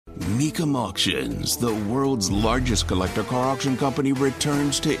Mecum Auctions, the world's largest collector car auction company,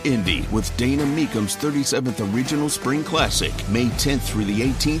 returns to Indy with Dana Mecum's 37th Regional Spring Classic, May 10th through the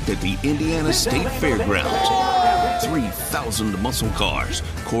 18th at the Indiana State Fairgrounds. 3,000 muscle cars,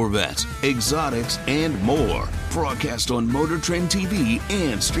 Corvettes, exotics, and more. Broadcast on Motor Trend TV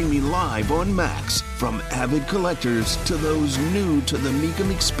and streaming live on Max. From avid collectors to those new to the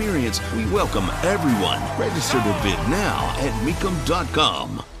Mecum experience, we welcome everyone. Register to bid now at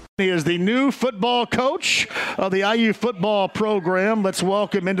Mecum.com. He is the new football coach of the IU football program. Let's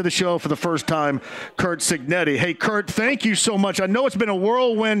welcome into the show for the first time, Curt Cignetti. Hey, Curt, thank you so much. I know it's been a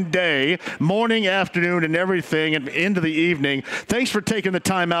whirlwind day, morning, afternoon, and everything, and into the evening. Thanks for taking the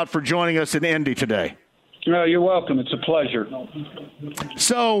time out for joining us in Indy today. No, you're welcome. It's a pleasure.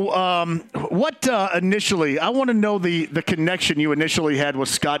 So initially, I want to know the connection you initially had with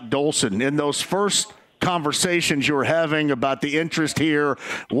Scott Dolson in those first conversations you were having about the interest here,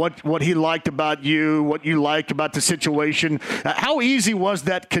 what he liked about you, what you liked about the situation. How easy was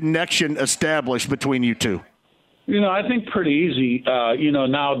that connection established between you two? I think pretty easy.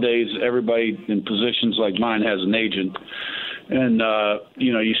 Nowadays everybody in positions like mine has an agent, and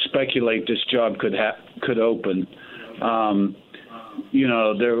you speculate this job could open. There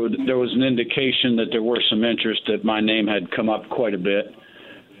was an indication that there were some interest, that my name had come up quite a bit.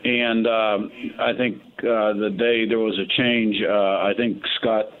 And I think the day there was a change, I think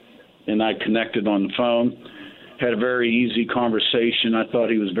Scott and I connected on the phone, had a very easy conversation. I thought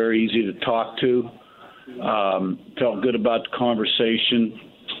he was very easy to talk to. Felt good about the conversation.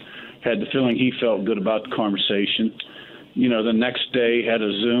 Had the feeling he felt good about the conversation. The next day had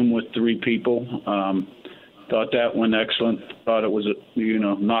a Zoom with 3 people. Thought that went excellent. Thought it was,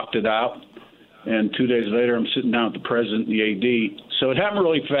 knocked it out. And 2 days later, I'm sitting down with the president and the AD. So it happened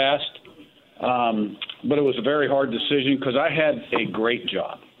really fast, but it was a very hard decision because I had a great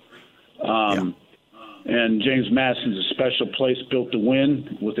job. And James Madison's a special place built to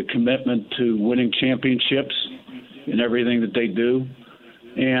win, with a commitment to winning championships in everything that they do.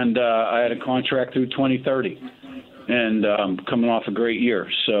 And I had a contract through 2030 and coming off a great year.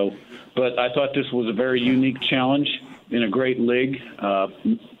 But I thought this was a very unique challenge in a great league.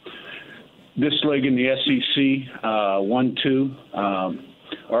 This league in the SEC, 1-2,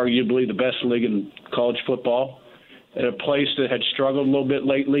 arguably the best league in college football, at a place that had struggled a little bit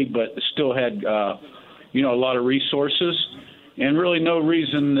lately, but still had, a lot of resources, and really no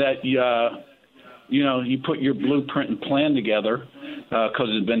reason that, you put your blueprint and plan together because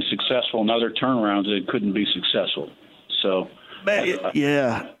it's been successful in other turnarounds, it couldn't be successful. So,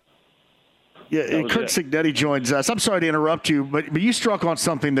 Yeah, Curt Cignetti joins us. I'm sorry to interrupt you, but you struck on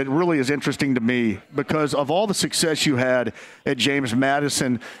something that really is interesting to me because of all the success you had at James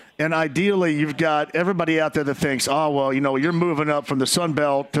Madison. And ideally, you've got everybody out there that thinks, you're moving up from the Sun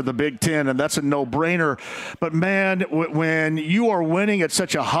Belt to the Big Ten, and that's a no-brainer. But, man, when you are winning at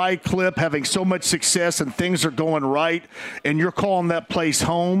such a high clip, having so much success and things are going right, and you're calling that place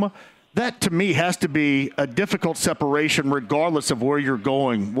home, that, to me, has to be a difficult separation regardless of where you're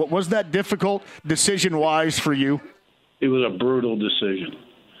going. What was that difficult decision-wise for you? It was a brutal decision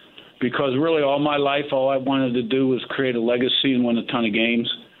because really all my life, all I wanted to do was create a legacy and win a ton of games,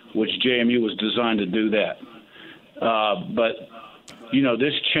 which JMU was designed to do that. But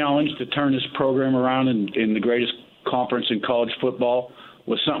this challenge to turn this program around in the greatest conference in college football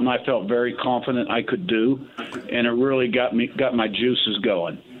was something I felt very confident I could do, and it really got my juices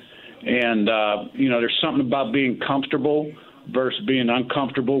going. And, there's something about being comfortable versus being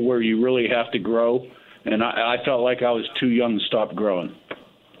uncomfortable where you really have to grow. And I felt like I was too young to stop growing.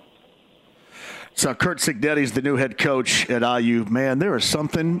 So Curt Cignetti is the new head coach at IU. Man, there is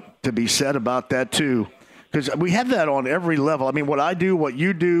something to be said about that, too, because we have that on every level. I mean, what I do, what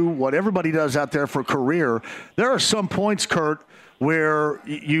you do, what everybody does out there for career, there are some points, Curt, where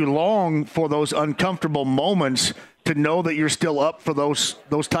you long for those uncomfortable moments to know that you're still up for those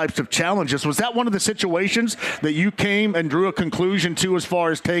types of challenges. Was that one of the situations that you came and drew a conclusion to as far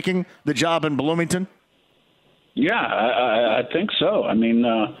as taking the job in Bloomington? Yeah, I think so. I mean,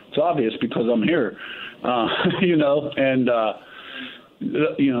 it's obvious because I'm here, and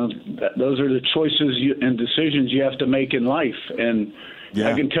those are the choices and decisions you have to make in life. And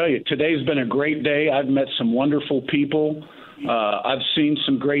I can tell you, today's been a great day. I've met some wonderful people. I've seen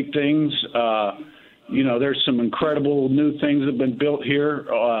some great things. There's some incredible new things that have been built here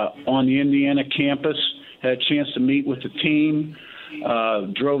on the Indiana campus. Had a chance to meet with the team,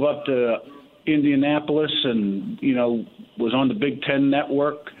 drove up to Indianapolis and, was on the Big Ten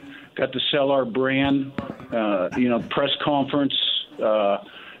Network, got to sell our brand, press conference,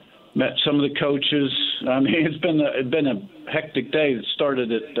 met some of the coaches. I mean, it's been a hectic day. It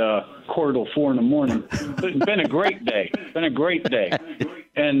started at 3:45 in the morning. It's been a great day.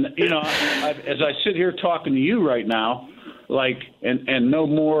 And as I sit here talking to you right now, and know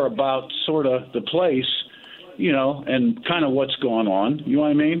more about sort of the place, and kind of what's going on. You know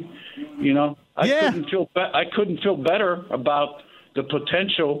what I mean? I couldn't feel better about the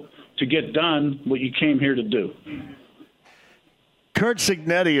potential to get done what you came here to do. Curt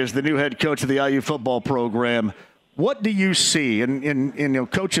Cignetti is the new head coach of the IU football program. What do you see?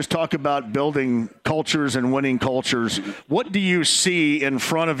 And coaches talk about building cultures and winning cultures. What do you see in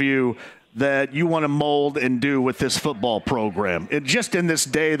front of you that you want to mold and do with this football program, just in this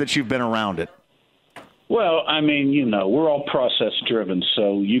day that you've been around it? Well, I mean, we're all process-driven,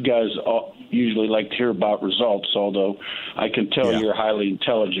 so you guys usually like to hear about results, although I can tell you're a highly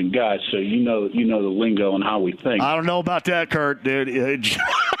intelligent guy, so you know the lingo and how we think. I don't know about that, Curt, dude.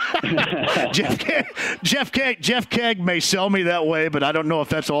 Jeff Kegg may sell me that way, but I don't know if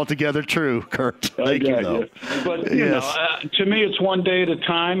that's altogether true, Curt. Thank you, though. But, to me, it's one day at a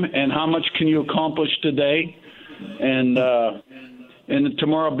time, and how much can you accomplish today? And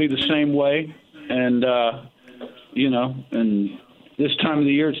tomorrow will be the same way. And, and this time of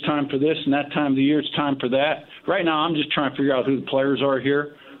the year, it's time for this, and that time of the year, it's time for that. Right now, I'm just trying to figure out who the players are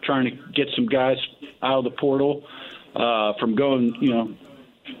here, trying to get some guys out of the portal from going,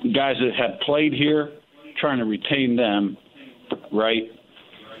 guys that have played here, trying to retain them, right,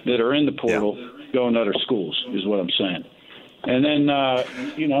 that are in the portal, going to other schools is what I'm saying. And then,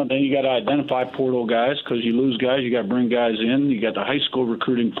 then you got to identify portal guys because you lose guys. You got to bring guys in. You got the high school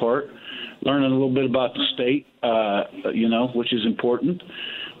recruiting part. Learning a little bit about the state, which is important.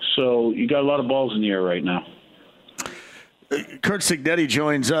 So you got a lot of balls in the air right now. Curt Cignetti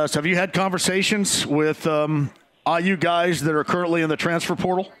joins us. Have you had conversations with IU guys that are currently in the transfer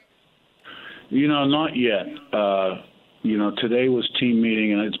portal? Not yet. Today was team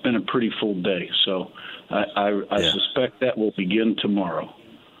meeting, and it's been a pretty full day. So I suspect that will begin tomorrow.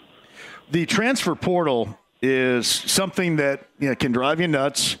 The transfer portal is something that can drive you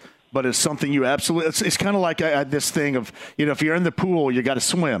nuts. But it's something you absolutely – it's kind of like this thing of, if you're in the pool, you got to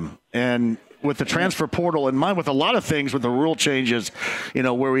swim. And with the transfer portal in mind, with a lot of things, with the rule changes,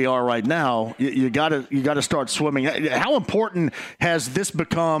 where we are right now, you got to start swimming. How important has this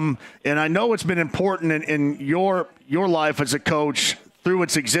become? And I know it's been important in your life as a coach through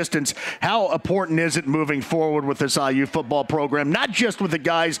its existence. How important is it moving forward with this IU football program, not just with the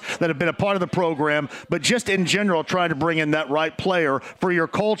guys that have been a part of the program, but just in general trying to bring in that right player for your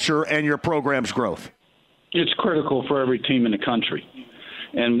culture and your program's growth? It's critical for every team in the country.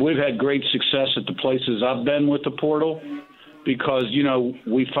 And we've had great success at the places I've been with the portal because,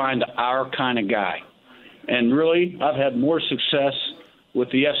 we find our kind of guy. And really, I've had more success with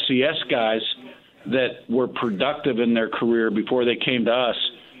the FCS guys that were productive in their career before they came to us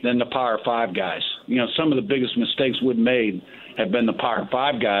than the Power 5 guys. Some of the biggest mistakes we've made have been the Power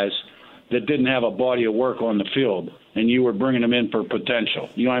 5 guys that didn't have a body of work on the field, and you were bringing them in for potential.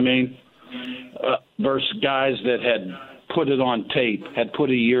 You know what I mean? Versus guys that had put it on tape, had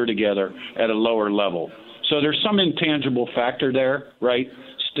put a year together at a lower level. So there's some intangible factor there, right?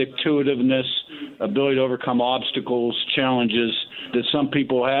 Stick-to-itiveness, ability to overcome obstacles, challenges that some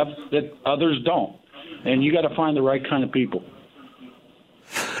people have that others don't. And you got to find the right kind of people.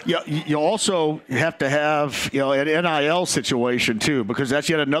 Yeah, you also have to have an NIL situation too, because that's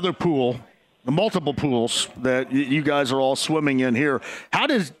yet another pool, the multiple pools that you guys are all swimming in here. How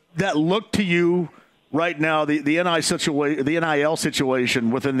does that look to you right now? The NIL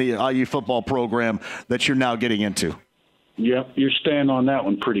situation within the IU football program that you're now getting into. Yeah, you're staying on that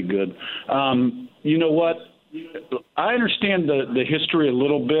one pretty good. You know what? I understand the history a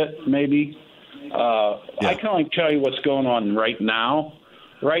little bit, maybe. I can only tell you what's going on right now.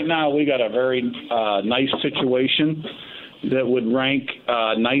 Right now, we got a very nice situation that would rank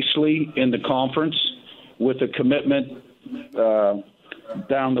nicely in the conference with a commitment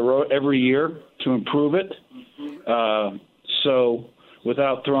down the road every year to improve it. So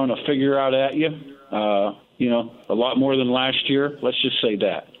without throwing a figure out at you, a lot more than last year. Let's just say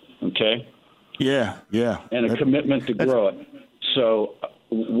that, okay? Yeah. And a commitment to grow it. So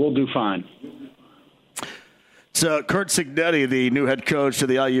we'll do fine. So Curt Cignetti, the new head coach of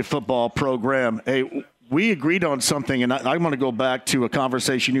the IU football program. Hey, we agreed on something, and I'm going to go back to a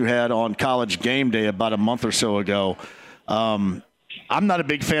conversation you had on College Game Day about a month or so ago. I'm not a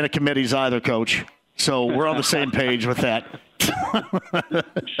big fan of committees either, Coach. So we're on the same page with that.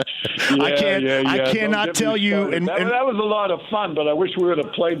 I cannot tell you. That was a lot of fun, but I wish we would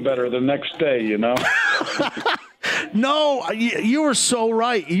have played better the next day, No, you were so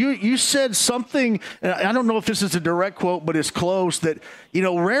right. You said something, I don't know if this is a direct quote, but it's close, that,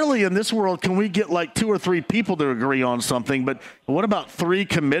 rarely in this world can we get like 2 or 3 people to agree on something, but what about 3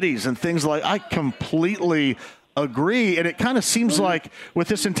 committees and things like, I completely agree. And it kind of seems like with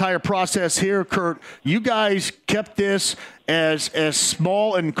this entire process here, Curt, you guys kept this as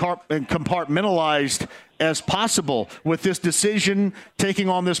small and compartmentalized as possible with this decision, taking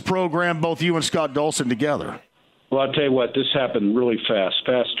on this program, both you and Scott Dolson together. Well, I'll tell you what, this happened really fast,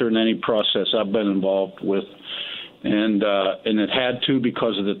 faster than any process I've been involved with. And it had to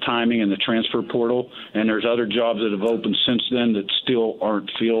because of the timing and the transfer portal. And there's other jobs that have opened since then that still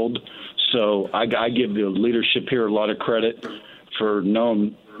aren't filled. So I give the leadership here a lot of credit for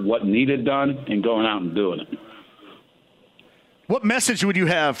knowing what needed done and going out and doing it. What message would you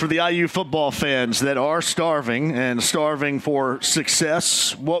have for the IU football fans that are starving for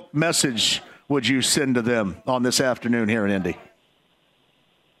success? What message would you send to them on this afternoon here in Indy?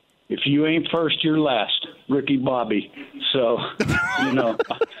 If you ain't first, you're last. Ricky Bobby. So,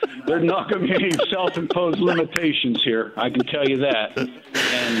 there's not going to be any self-imposed limitations here. I can tell you that.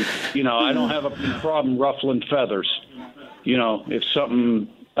 And, I don't have a problem ruffling feathers. If something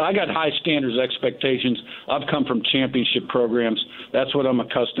 – I got high standards, expectations. I've come from championship programs. That's what I'm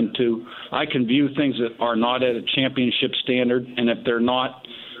accustomed to. I can view things that are not at a championship standard, and if they're not,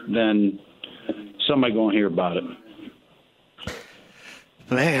 then somebody going to hear about it.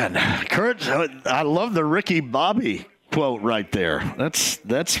 Man, Curt, I love the Ricky Bobby quote right there.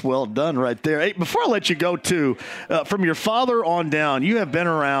 That's well done right there. Hey, before I let you go, too, from your father on down, you have been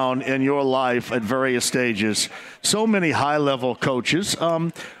around in your life at various stages, so many high-level coaches.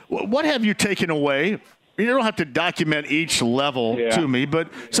 What have you taken away? You don't have to document each level to me, but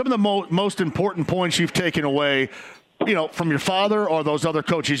some of the most important points you've taken away, from your father or those other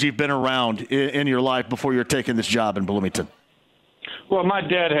coaches you've been around in your life before you're taking this job in Bloomington. Well, my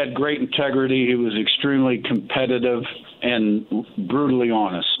dad had great integrity. He was extremely competitive and brutally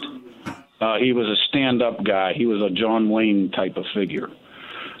honest. He was a stand-up guy. He was a John Wayne type of figure.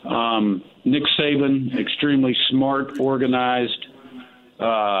 Nick Saban, extremely smart, organized,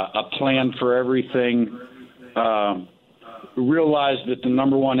 a plan for everything. Realized that the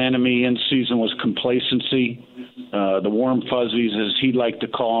number one enemy in season was complacency. The warm fuzzies, as he liked to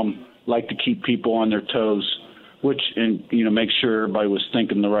call them, like to keep people on their toes, make sure everybody was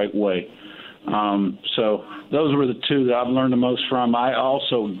thinking the right way. So those were the 2 that I've learned the most from. I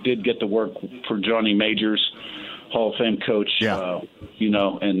also did get to work for Johnny Majors, Hall of Fame coach,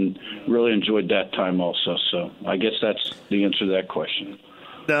 and really enjoyed that time also. So I guess that's the answer to that question.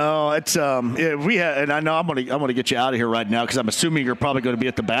 No, it's and I know I'm gonna get you out of here right now because I'm assuming you're probably going to be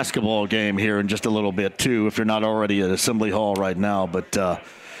at the basketball game here in just a little bit too, if you're not already at Assembly Hall right now. But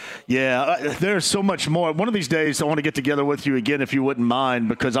there's so much more. One of these days, I want to get together with you again, if you wouldn't mind,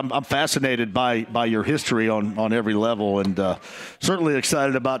 because I'm fascinated by your history on every level, and certainly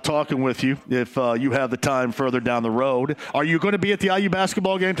excited about talking with you if you have the time further down the road. Are you going to be at the IU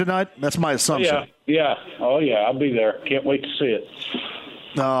basketball game tonight? That's my assumption. Yeah. Oh, yeah, I'll be there. Can't wait to see it.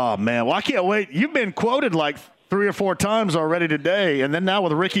 Oh, man. Well, I can't wait. You've been quoted like 3 or 4 times already today, and then now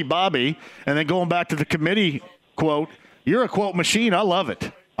with Ricky Bobby, and then going back to the committee quote. You're a quote machine. I love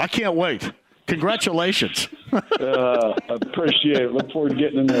it. I can't wait. Congratulations. Appreciate it. Look forward to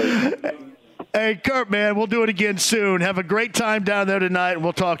getting in there. Hey, Curt, man, we'll do it again soon. Have a great time down there tonight, and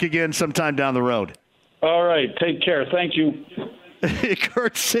we'll talk again sometime down the road. All right. Take care. Thank you.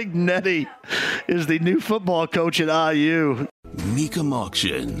 Curt Cignetti is the new football coach at IU. Mecum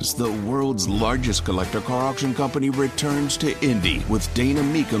Auctions, the world's largest collector car auction company, returns to Indy with Dana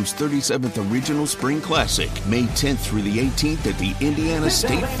Mecum's 37th Regional Spring Classic, May 10th through the 18th at the Indiana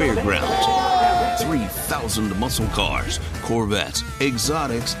State Fairgrounds. 3,000 muscle cars, Corvettes,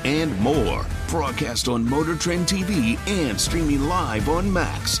 exotics, and more. Broadcast on Motor Trend TV and streaming live on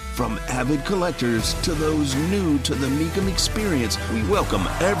Max. From avid collectors to those new to the Mecum experience, we welcome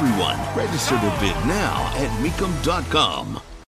everyone. Register to bid now at Mecum.com.